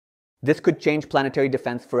This could change planetary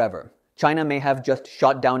defense forever. China may have just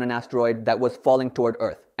shot down an asteroid that was falling toward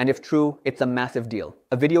Earth, and if true, it's a massive deal.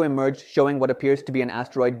 A video emerged showing what appears to be an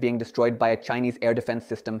asteroid being destroyed by a Chinese air defense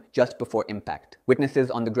system just before impact.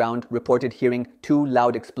 Witnesses on the ground reported hearing 2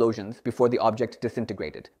 loud explosions before the object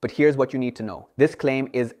disintegrated. But here's what you need to know. This claim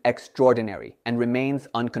is extraordinary and remains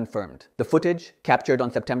unconfirmed. The footage, captured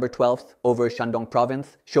on September 12th over Shandong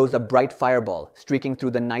province, shows a bright fireball streaking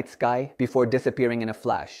through the night sky before disappearing in a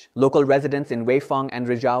flash. Local residents in Weifang and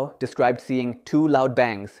Rizhao described seeing 2 loud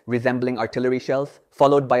bangs resembling artillery shells,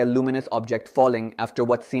 followed by a luminous object falling after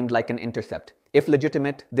what seemed like an intercept. If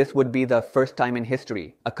legitimate, this would be the first time in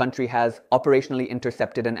history a country has operationally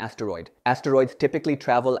intercepted an asteroid. Asteroids typically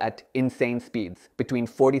travel at insane speeds, between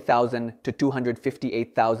 40,000 to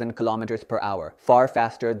 258,000 kilometers per hour, far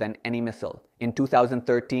faster than any missile. In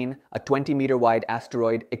 2013, a 20-meter-wide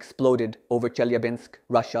asteroid exploded over Chelyabinsk,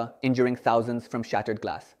 Russia, injuring thousands from shattered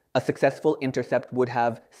glass. A successful intercept would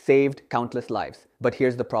have saved countless lives, but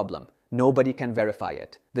here's the problem. Nobody can verify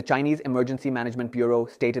it. The Chinese Emergency Management Bureau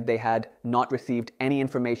stated they had not received any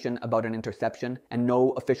information about an interception, and no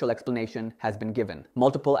official explanation has been given.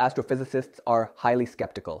 Multiple astrophysicists are highly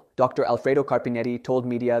skeptical. Dr. Alfredo Carpinetti told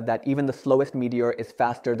media that even the slowest meteor is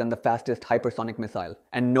faster than the fastest hypersonic missile,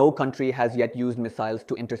 and no country has yet used missiles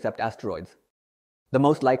to intercept asteroids. The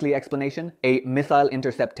most likely explanation? A missile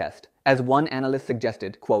intercept test. As one analyst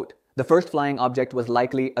suggested, quote, "The first flying object was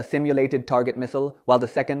likely a simulated target missile, while the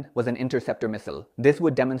second was an interceptor missile. This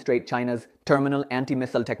would demonstrate China's terminal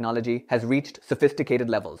anti-missile technology has reached sophisticated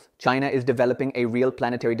levels. China is developing a real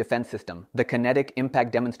planetary defense system, the Kinetic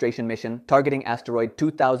Impact Demonstration Mission, targeting asteroid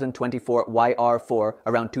 2024 YR4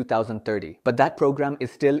 around 2030. But that program is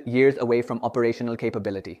still years away from operational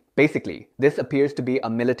capability. Basically, this appears to be a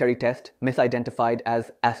military test, misidentified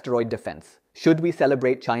as asteroid defense. Should we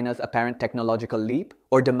celebrate China's apparent technological leap,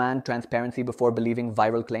 or demand transparency before believing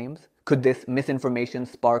viral claims? Could this misinformation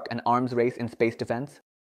spark an arms race in space defense?